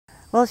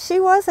Well, she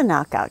was a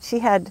knockout. She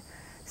had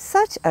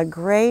such a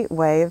great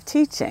way of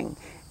teaching.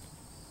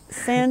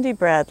 Sandy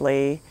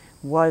Bradley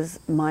was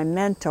my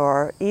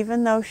mentor,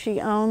 even though she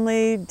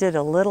only did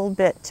a little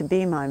bit to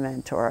be my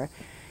mentor.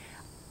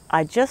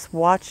 I just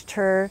watched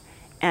her,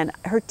 and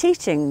her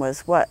teaching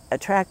was what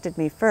attracted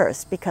me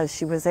first, because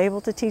she was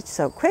able to teach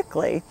so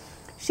quickly.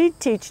 She'd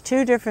teach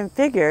two different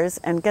figures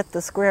and get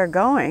the square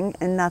going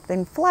and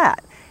nothing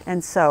flat.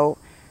 And so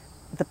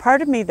the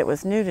part of me that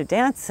was new to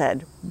dance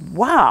said,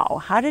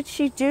 wow, how did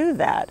she do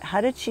that?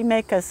 How did she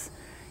make us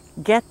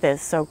get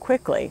this so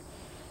quickly?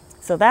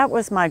 So that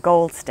was my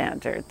gold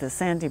standard, the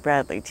Sandy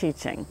Bradley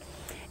teaching.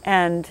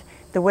 And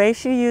the way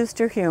she used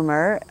her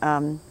humor,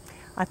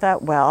 I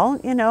thought, well,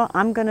 you know,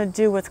 I'm going to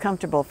do what's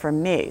comfortable for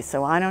me,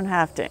 so I don't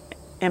have to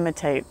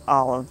imitate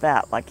all of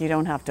that. Like, you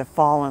don't have to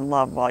fall in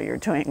love while you're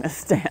doing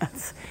this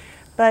dance.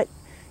 But,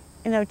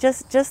 you know,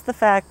 just the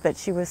fact that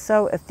she was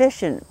so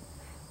efficient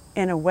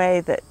in a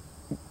way that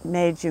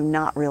made you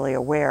not really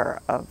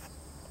aware of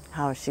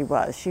how she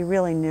was. She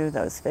really knew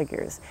those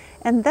figures.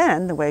 And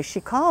then the way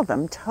she called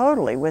them,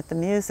 totally with the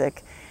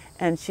music.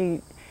 And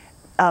she,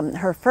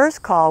 her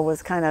first call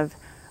was kind of,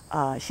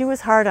 she was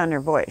hard on her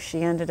voice.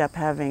 She ended up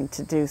having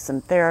to do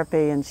some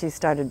therapy, and she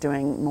started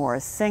doing more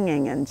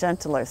singing and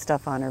gentler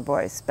stuff on her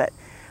voice. But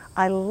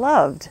I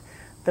loved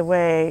the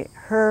way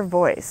her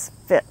voice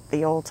fit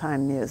the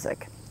old-time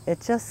music.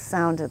 It just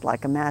sounded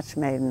like a match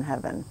made in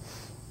heaven.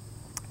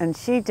 And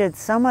she did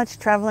so much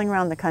traveling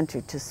around the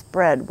country to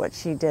spread what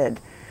she did.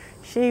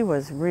 She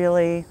was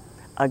really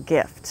a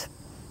gift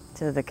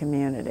to the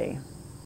community.